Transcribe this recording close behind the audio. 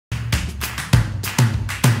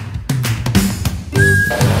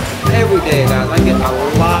every day, guys, I get a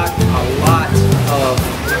lot of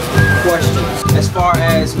questions as far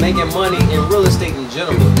as making money in real estate in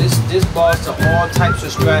general. This boils to all types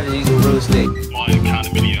of strategies in real estate. On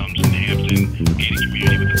condominiums in Hampton, gated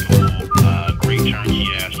community with a pool, great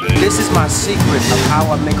turnkey asset. This is my secret of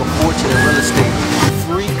how I make a fortune in real estate.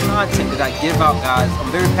 Free content that I give out, guys.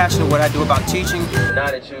 I'm very passionate what I do about teaching.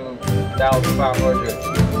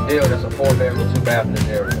 92,500 deal. That's a 4-bedroom, 2-bathroom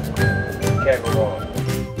area. Can't go wrong.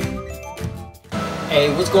 Hey,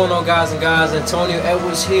 what's going on, guys and gals? Antonio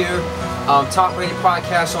Edwards here. Top rated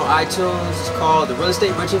podcast on iTunes. It's called The Real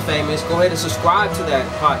Estate Rich and Famous. Go ahead and subscribe to that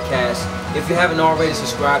podcast if you haven't already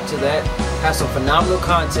subscribed to that. Has some phenomenal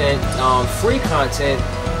content, free content.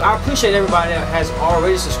 I appreciate everybody that has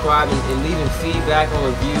already subscribed and leaving feedback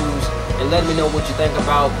and reviews and letting me know what you think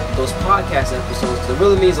about those podcast episodes. It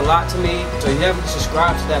really means a lot to me. So if you haven't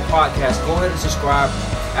subscribed to that podcast, go ahead and subscribe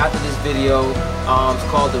after this video. It's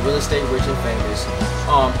called The Real Estate Rich and Famous.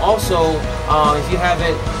 Also, if you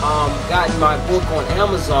haven't gotten my book on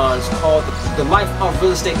Amazon, it's called The Life of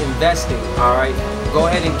Real Estate Investing. All right, go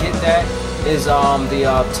ahead and get that. Is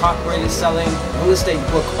the top rated selling real estate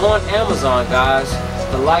book on Amazon, guys.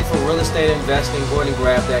 The Life of Real Estate Investing. Go ahead and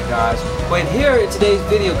grab that, guys. But here in today's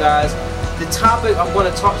video, guys, the topic I'm going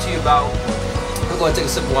to talk to you about. I'm going to take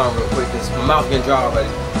a sip of wine real quick because my mouth's getting dry already.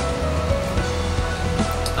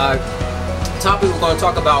 Topic we're going to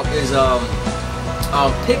talk about is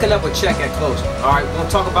picking up a check at closing. All right, we're going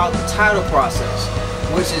to talk about the title process,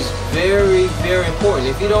 which is very, very important.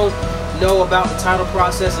 If you don't know about the title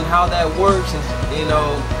process and how that works, and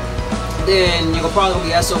then you're probably gonna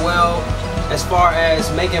be SOL as far as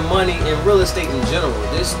making money in real estate in general.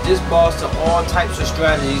 This boils to all types of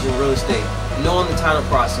strategies in real estate, knowing the title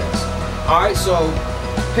process. All right, so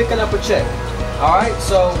picking up a check. All right,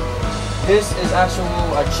 so this is actual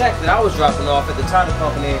a check that I was dropping off at the title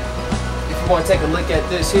company. If you want to take a look at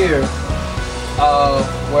this here,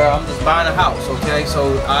 where I'm just buying a house, okay?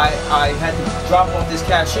 So I had to drop off this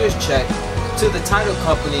cashier's check to the title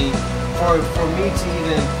company for me to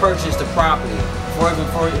even purchase the property.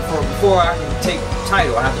 Before I can take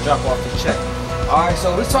title, I have to drop off the check. All right,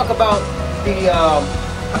 so let's talk about the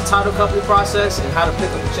title company process and how to pick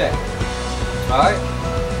up a check. All right,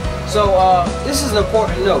 so this is an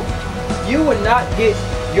important note. You would not get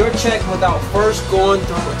your check without first going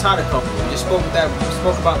through a title company. We just spoke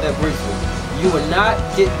about that briefly. You will not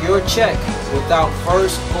get your check without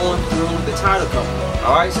first going through the title company.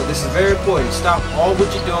 All right, so this is very important. Stop all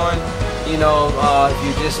what you're doing. If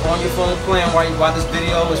you're just on your phone playing while this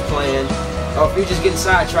video is playing, or if you're just getting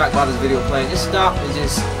sidetracked by this video playing, just stop and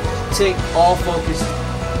just take all focus.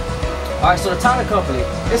 All right, so the title company,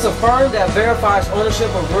 it's a firm that verifies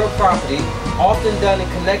ownership of real property, often done in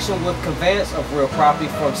connection with conveyance of real property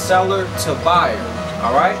from seller to buyer.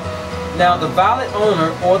 All right. Now, the valid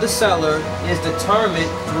owner or the seller is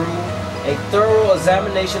determined through a thorough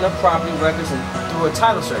examination of property records and through a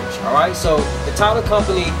title search. All right, so the title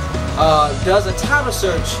company does a title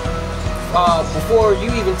search before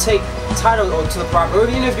you even take title to the property, or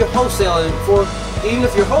even if you're wholesaling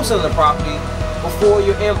the property, before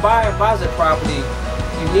your end buyer buys the property,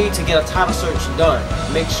 you need to get a title search done.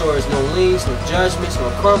 Make sure there's no liens, no judgments, no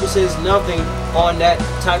encumbrances, nothing on that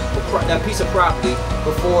piece of property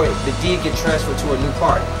before the deed gets transferred to a new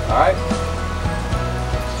party. All right.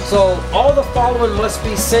 So all the following must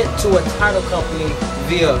be sent to a title company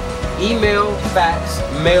via email, fax,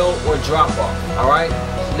 mail, or drop off. All right.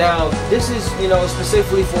 Now this is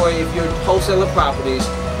specifically for if you're wholesaling properties.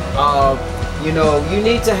 You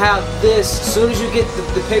need to have this as soon as you get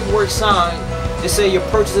the paperwork signed. Just say your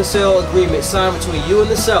purchase and sale agreement signed between you and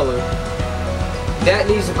the seller. That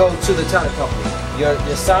needs to go to the title company. Your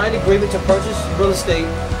signed agreement to purchase real estate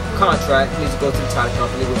contract needs to go to the title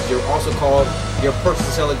company, which is also called your purchase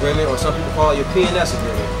and sale agreement, or some people call it your P&S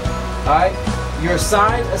agreement. All right. Your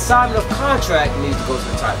signed assignment of contract needs to go to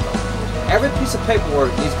the title company. Every piece of paperwork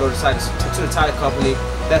needs to go to the title company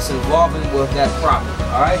that's involving with that property.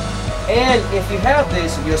 All right. And if you have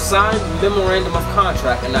this, your signed memorandum of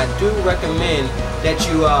contract, and I do recommend that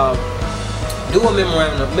you do a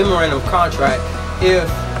memorandum of contract if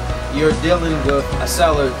you're dealing with a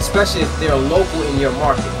seller, especially if they're local in your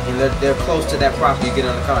market and they're close to that property you get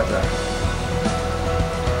on the contract.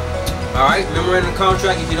 All right, memorandum of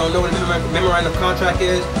contract. If you don't know what a memorandum of contract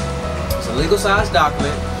is, it's a legal size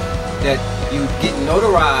document that you get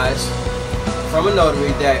notarized from a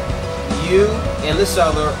notary that you and the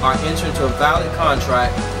seller are entering into a valid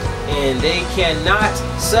contract, and they cannot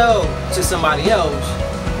sell to somebody else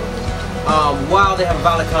while they have a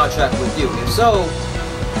valid contract with you. If so,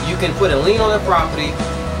 you can put a lien on their property,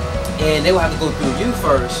 and they will have to go through you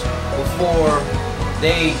first before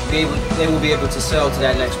they will be able to sell to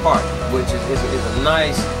that next party, which is a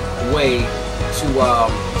nice way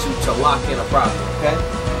to lock in a property. Okay.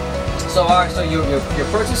 So all right, so your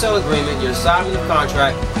purchase sale agreement, your assignment of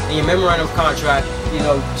contract, and your memorandum of contract. You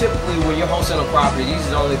know, typically when you're wholesaling property, these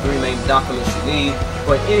are the only 3 main documents you need.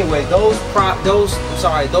 But anyway, those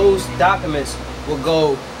documents will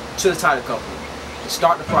go to the title company and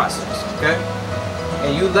start the process. Okay.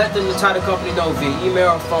 And you let the title company know via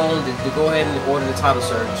email or phone to go ahead and order the title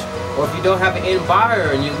search. Or if you don't have an end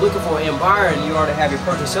buyer and you're looking for an end buyer and you already have your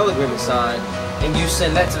purchase sale agreement signed, and you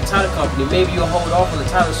send that to the title company, maybe you'll hold off on the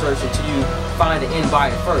title search until you find an end buyer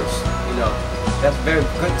first. You know, that's a very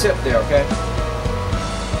good tip there. Okay.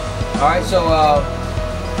 All right. So,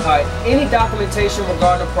 any documentation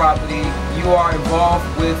regarding the property you are involved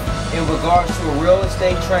with in regards to a real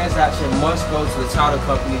estate transaction must go to the title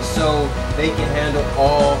company so they can handle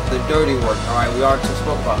all the dirty work. All right, we already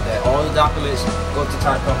spoke about that. All the documents go to the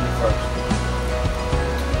title company first.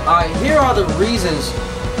 All right, here are the reasons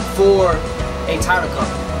for a title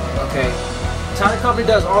company. Okay, title company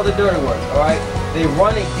does all the dirty work. All right, they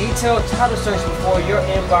run a detailed title search before your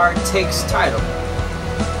end buyer takes title.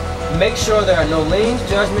 Make sure there are no liens,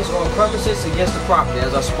 judgments, or encumbrances against the property,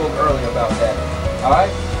 as I spoke earlier about that. All right.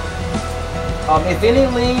 If any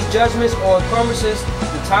liens, judgments, or encumbrances,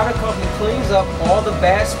 the title company cleans up all the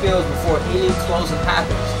bad spills before any closing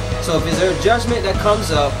happens. So if there's a judgment that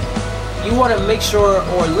comes up, you want to make sure,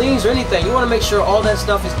 or liens or anything, you want to make sure all that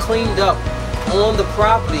stuff is cleaned up on the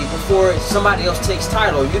property before somebody else takes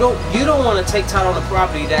title. You don't want to take title on a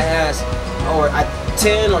property that has or a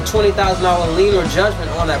 $10,000 or $20,000 lien or judgment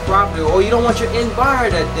on that property, or you don't want your end buyer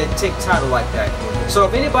that take title like that. So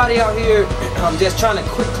if anybody out here just trying to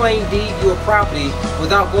quick claim deed you a property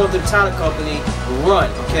without going through the title company, run.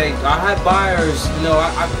 Okay, I have buyers, you know,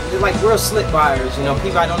 they're like real slick buyers, you know,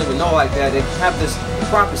 people I don't even know like that. They have this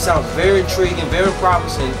property sounds very intriguing, very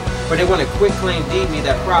promising, but they want to quick claim deed me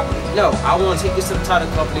that property. No, I want to take this to the title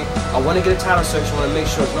company. I want to get a title search. I want to make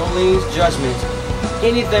sure there's no liens, judgments,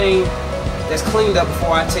 anything that's cleaned up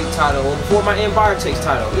before I take title or before my end buyer takes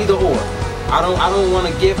title. Either or. I don't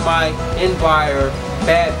want to give my end buyer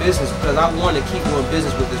bad business because I want to keep doing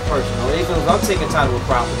business with this person. Or even if I'm taking title of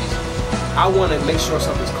properties, I want to make sure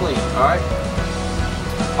something's clean. All right.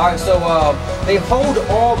 All right. So they hold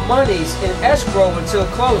all monies in escrow until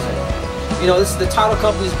closing. You know, this is the title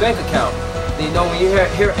company's bank account. You know, when you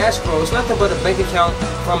hear escrow, it's nothing but a bank account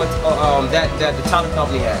from that the title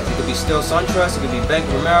company has. It could be still SunTrust, it could be Bank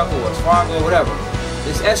of America, or Wells Fargo, or whatever.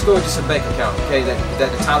 This escrow is just a bank account, okay, that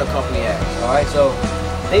the title company has. All right, so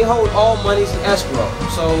they hold all monies in escrow.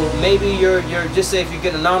 So maybe you're just say if you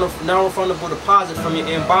get a non-refundable deposit from your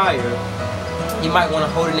end buyer, you might want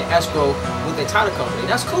to hold it in escrow with the title company.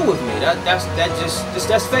 That's cool with me. That's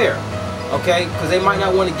fair. Okay, because they might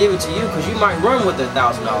not want to give it to you because you might run with $1,000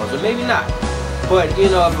 or maybe not. But you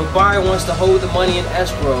know, if a buyer wants to hold the money in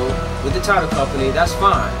escrow with the title company, that's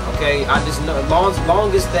fine. Okay, I just know as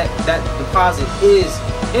long as that deposit is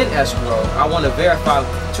in escrow, I want to verify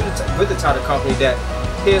with the title company that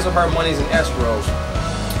his or her money is in escrow.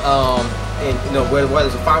 And you know, whether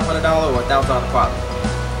it's a $500 or $1,000 deposit.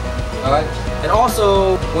 All right, and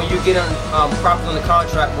also when you get property on the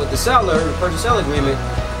contract with the seller, the purchase sale agreement,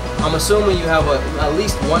 I'm assuming you have at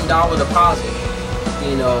least $1 deposit,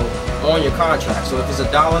 you know, on your contract. So if it's $1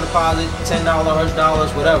 deposit, $10,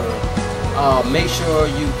 $100, whatever, make sure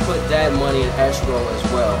you put that money in escrow as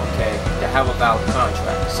well, okay, to have a valid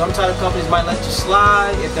contract. Some title companies might let you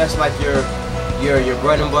slide if that's like your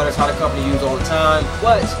bread and butter title company you use all the time,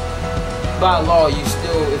 but by law, you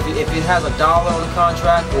still, if it has $1 on the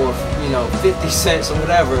contract, or you know, 50 cents or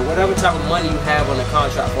whatever type of money you have on the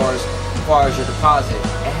contract as far as your deposit,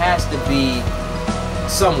 it has to be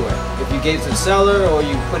somewhere. If you gave it to the seller or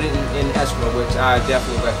you put it in escrow, which I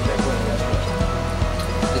definitely recommend putting in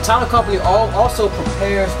escrow. The title company also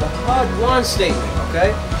prepares the HUD-1 statement.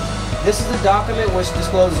 Okay, this is the document which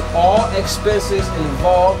discloses all expenses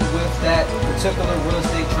involved with that particular real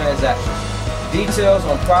estate transaction. Details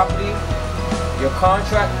on property, your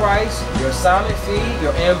contract price, your assignment fee,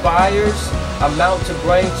 your end buyer's amount to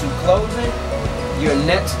bring to closing, your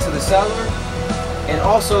net to the seller, and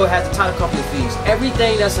also has the title company fees.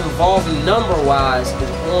 Everything that's involved number-wise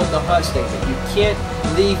is on the HUD statement. You can't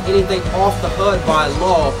leave anything off the HUD by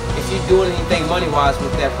law if you're doing anything money-wise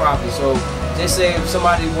with that property. So just say if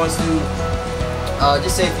somebody wants to,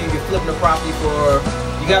 just say if you're flipping a property for,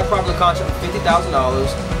 you got a property contract for $50,000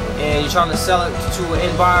 and you're trying to sell it to an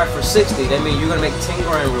end buyer for $60,000, that means you're gonna make 10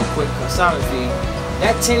 grand real quick, assignment fee.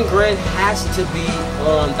 that 10 grand has to be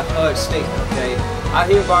on the HUD statement, okay? I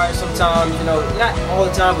hear buyers sometimes, you know, not all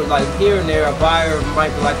the time, but like here and there, a buyer might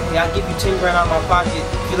be like, hey, I'll give you 10 grand out of my pocket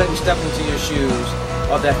if you let me step into your shoes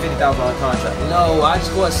of that $50,000 contract. No, I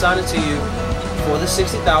just go and sign it to you for the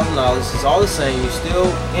 $60,000. It's all the same. You're still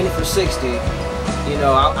in it for 60. You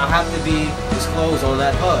know, I have to be disclosed on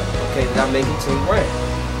that HUD, okay, that I'm making 10 grand.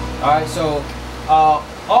 All right, so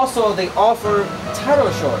also they offer title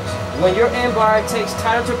insurance. When your end buyer takes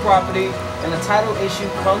title to property and the title issue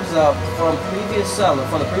comes up from the previous seller,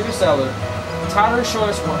 title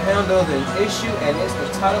insurance will handle the issue, and it's the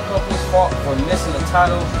title company's fault for missing the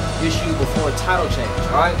title issue before a title change.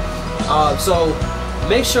 All right, so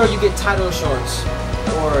make sure you get title insurance,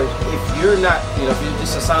 or if you're not, you know, if you're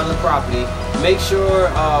just assigning the property, make sure,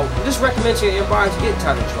 just recommend to your end buyers to get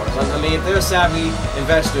title insurance. I mean, if they're a savvy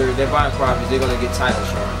investor, they're buying properties, they're going to get title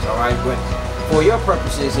insurance. All right, but for your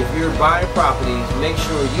purposes, if you're buying properties, make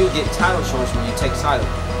sure you get title insurance when you take title,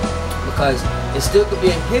 because it still could be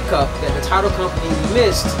a hiccup that the title company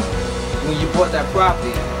missed when you bought that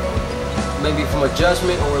property, maybe from a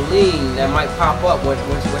judgment or a lien that might pop up,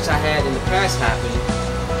 which I had in the past happen.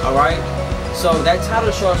 All right, so that title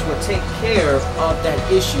insurance will take care of that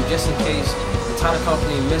issue, just in case the title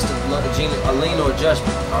company missed a lien or a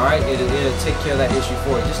judgment. All right, it'll take care of that issue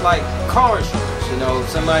for you, just like car insurance. You know, if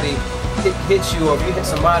somebody hits you, or if you hit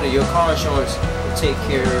somebody, your car insurance will take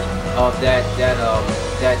care of that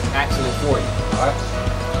accident for you.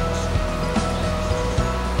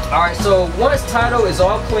 All right, so once title is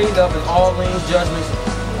all cleaned up and all liens, judgments,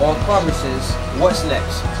 or promises, what's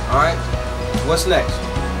next? All right, what's next?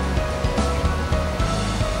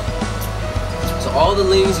 So all the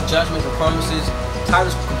liens, judgments, and promises,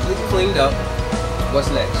 title's completely cleaned up. What's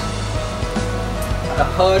next? The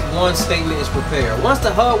HUD 1 statement is prepared. Once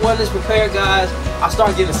the HUD 1 is prepared, guys, I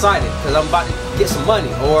start getting excited because I'm about to get some money,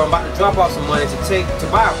 or I'm about to drop off some money to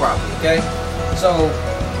buy a property, okay? So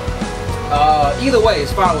either way,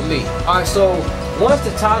 it's fine with me. All right, so once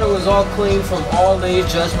the title is all clean from all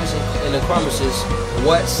liens, judgments, and the promises,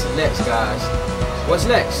 what's next, guys? What's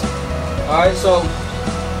next? All right, so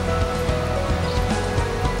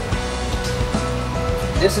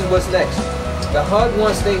this is what's next. The HUD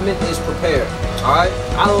 1 statement is prepared. Alright,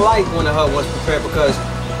 I like when the HUD 1 is prepared, because,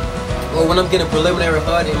 well, when I'm getting preliminary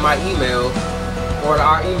HUD in my email, or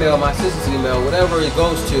our email, my assistant's email, whatever it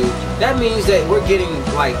goes to, that means that we're getting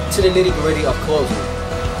like to the nitty-gritty of closing.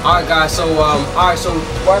 Alright, guys, so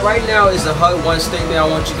right now is the HUD 1 statement. I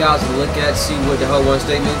want you guys to look at, see what the HUD 1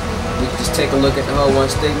 statement. We can just take a look at the HUD 1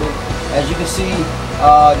 statement. As you can see,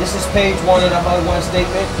 this is page 1 of the HUD 1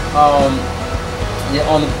 statement.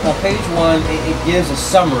 On page 1, it gives a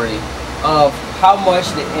summary of how much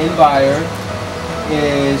the end buyer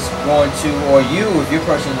is going to, or you, if you're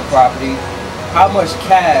purchasing the property, how much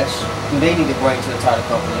cash do they need to bring to the title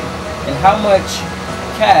company, and how much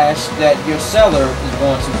cash that your seller is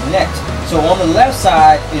going to net. So on the left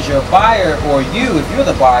side is your buyer, or you, if you're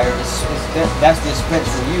the buyer, that's the expense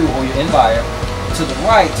for you or your end buyer. To the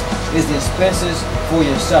right is the expenses for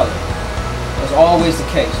your seller. That's always the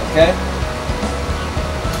case, okay?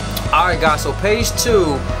 Alright, guys, so page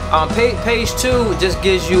 2, page 2 just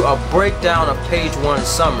gives you a breakdown of page 1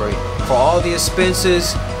 summary for all the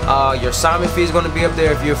expenses. Your assignment fee is going to be up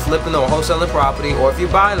there if you're flipping or wholesaling property, or if you're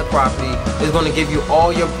buying the property, it's going to give you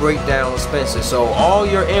all your breakdown expenses. So all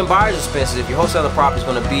your end buyer's expenses, if you're wholesaling the property, is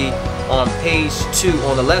going to be on page 2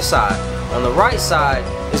 on the left side. On the right side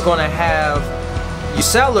is going to have your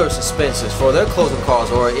seller's expenses for their closing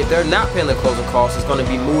costs, or if they're not paying their closing costs, it's going to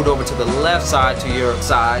be moved over to the left side, to your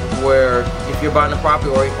side, where if you're buying the property,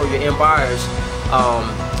 or your end buyer's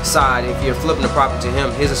side, if you're flipping the property to him,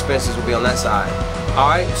 his expenses will be on that side.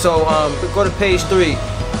 Alright, so we go to page 3.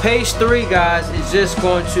 Page 3, guys, is just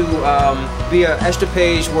going to be an extra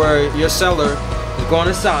page where your seller is going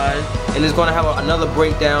to sign, and is going to have another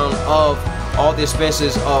breakdown of all the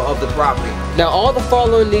expenses of the property. Now, all the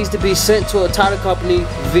following needs to be sent to a title company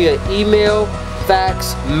via email,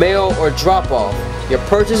 fax, mail, or drop-off. Your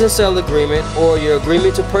purchase and sale agreement, or your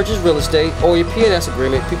agreement to purchase real estate, or your P&S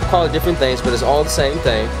agreement. People call it different things, but it's all the same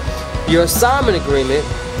thing. Your assignment agreement,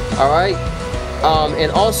 alright?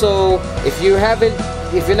 And also, if you're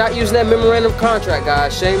not using that memorandum of contract,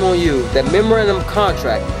 guys, shame on you. That memorandum of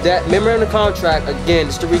contract, again,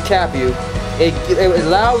 just to recap you, it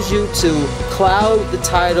allows you to cloud the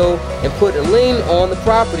title and put a lien on the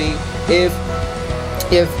property if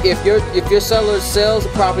your seller sells the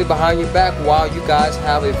property behind your back while you guys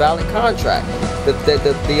have a valid contract. The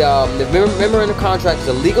memorandum of contract is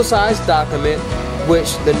a legal size document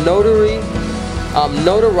which the notary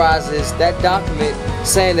notarizes that document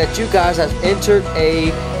saying that you guys have entered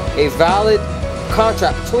a valid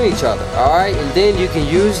contract between each other. Alright, and then you can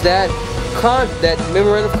use that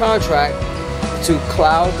memorandum of contract to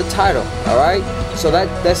cloud the title. Alright, so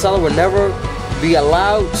that seller will never be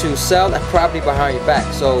allowed to sell that property behind your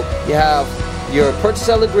back. So you have your purchase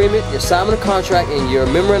sale agreement, your assignment of contract, and your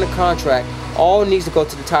memorandum of contract all needs to go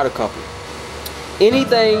to the title company.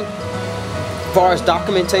 Anything as far as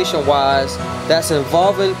documentation wise that's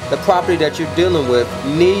involving the property that you're dealing with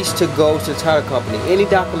needs to go to the title company. Any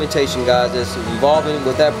documentation, guys, that's involving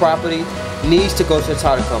with that property needs to go to the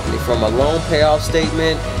title company, from a loan payoff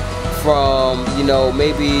statement, from, you know,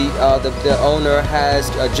 maybe the owner has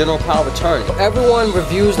a general power of attorney. Everyone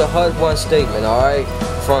reviews the HUD-1 statement, alright?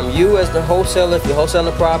 From you as the wholesaler, if you're wholesaling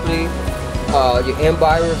the property, your end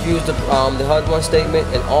buyer reviews the HUD-1 statement,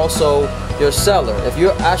 and also your seller. If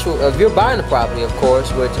you're buying the property, of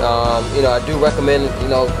course, which you know, I do recommend, you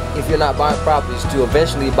know, if you're not buying properties, to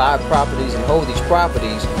eventually buy properties and hold these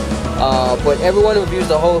properties. But everyone reviews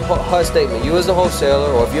the whole HUD statement. You as the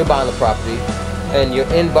wholesaler, or if you're buying the property, and your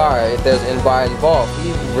end buyer, if there's an end buyer involved,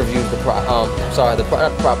 he reviews the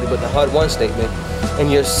property, but the HUD-1 statement,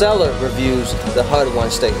 and your seller reviews the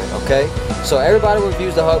HUD-1 statement. Okay, so everybody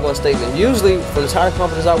reviews the HUD-1 statement. Usually, from the title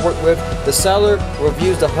companies I work with, the seller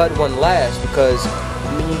reviews the HUD-1 last, because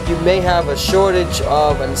you may have a shortage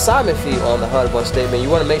of an assignment fee on the HUD-1 statement. You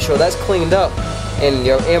want to make sure that's cleaned up, and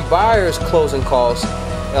your end buyer's closing costs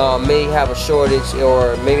may have a shortage,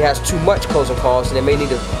 or maybe has too much closing costs, and they may need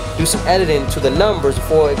to do some editing to the numbers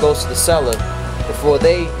before it goes to the seller, before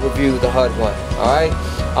they review the HUD-1. Alright,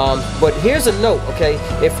 but here's a note, okay?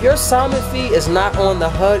 If your assignment fee is not on the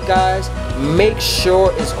HUD, guys, make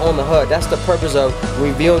sure it's on the HUD. That's the purpose of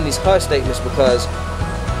reviewing these HUD statements, because,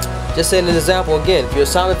 just saying an example again, if your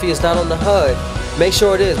assignment fee is not on the HUD, make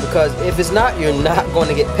sure it is, because if it's not, you're not going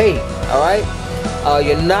to get paid. Alright,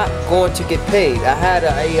 you're not going to get paid. I had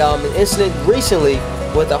an incident recently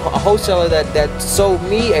with a wholesaler that sold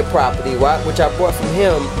me a property, right, which I bought from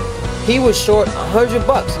him. He was short $100,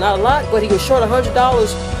 not a lot, but he was short $100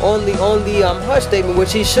 on the HUD statement,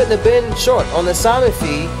 which he shouldn't have been short. On the assignment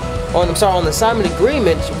fee, on the assignment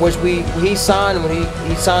agreement, which he signed when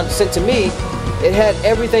he sent to me, it had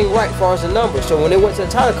everything right as far as the numbers. So when they went to the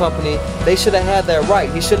title company, they should have had that right.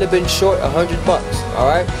 He shouldn't have been short $100. All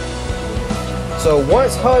right. So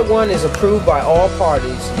once HUD-1 is approved by all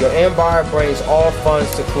parties, your end buyer brings all funds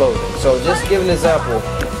to closing. So just give an example,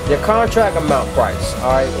 your contract amount price,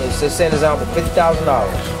 alright, is just say an example,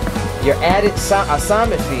 $50,000. Your added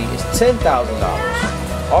assignment fee is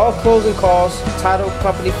 $10,000. All closing costs, title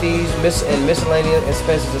company fees, and miscellaneous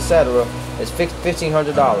expenses, etc. is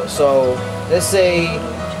 $1,500. So let's say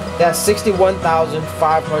that's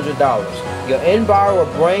 $61,500. Your end buyer will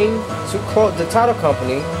bring to the title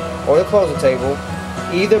company or the closing table,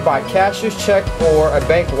 either by cashier's check or a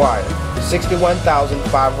bank wire,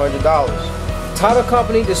 $61,500. Title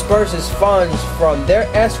company disperses funds from their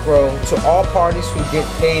escrow to all parties who get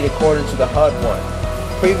paid according to the HUD-1.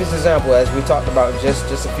 Previous example, as we talked about just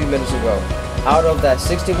a few minutes ago. Out of that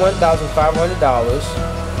 $61,500,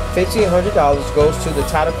 $1,500 goes to the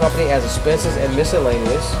title company as expenses and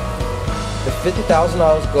miscellaneous. The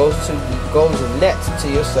 $50,000 goes net to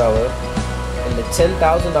your seller, and the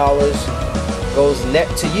 $10,000 goes net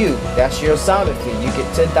to you. That's your assignment fee. You get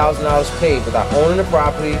 $10,000 paid without owning the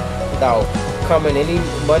property, without coming any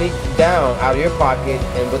money down out of your pocket,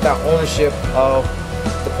 and without ownership of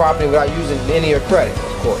the property, without using any of your credit,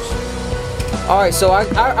 of course. Alright, so I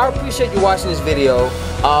appreciate you watching this video.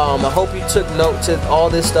 I hope you took note to all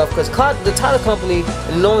this stuff, because the title company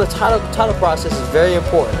and knowing the title process is very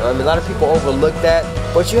important. I mean, a lot of people overlook that,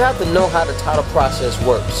 but you have to know how the title process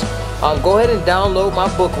works. Go ahead and download my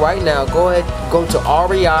book right now. Go ahead, go to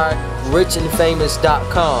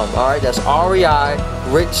REIRichandFamous.com. Alright, that's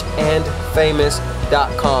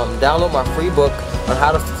REIRichandFamous.com. Download my free book on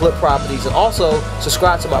how to flip properties, and also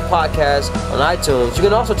subscribe to my podcast on iTunes. You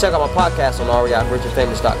can also check out my podcast on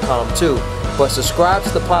REIRichandFamous.com too. But subscribe to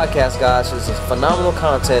the podcast, guys. This is phenomenal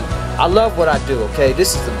content. I love what I do, okay?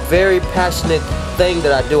 This is a very passionate thing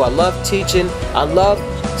that I do. I love teaching. I love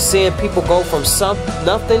seeing people go from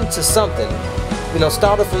nothing to something. You know,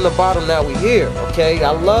 started from the bottom, now we're here, okay?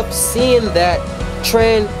 I love seeing that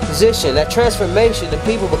transition, that transformation in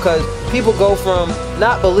people, because people go from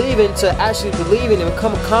not believing to actually believing and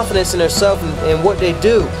become confidence in themselves and what they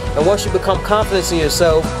do. And once you become confident in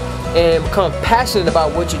yourself and become passionate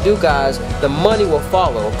about what you do, guys, the money will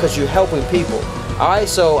follow, because you're helping people. Alright,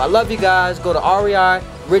 so I love you guys. Go to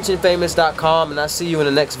REIRichandFamous.com, and I'll see you in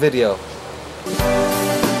the next video.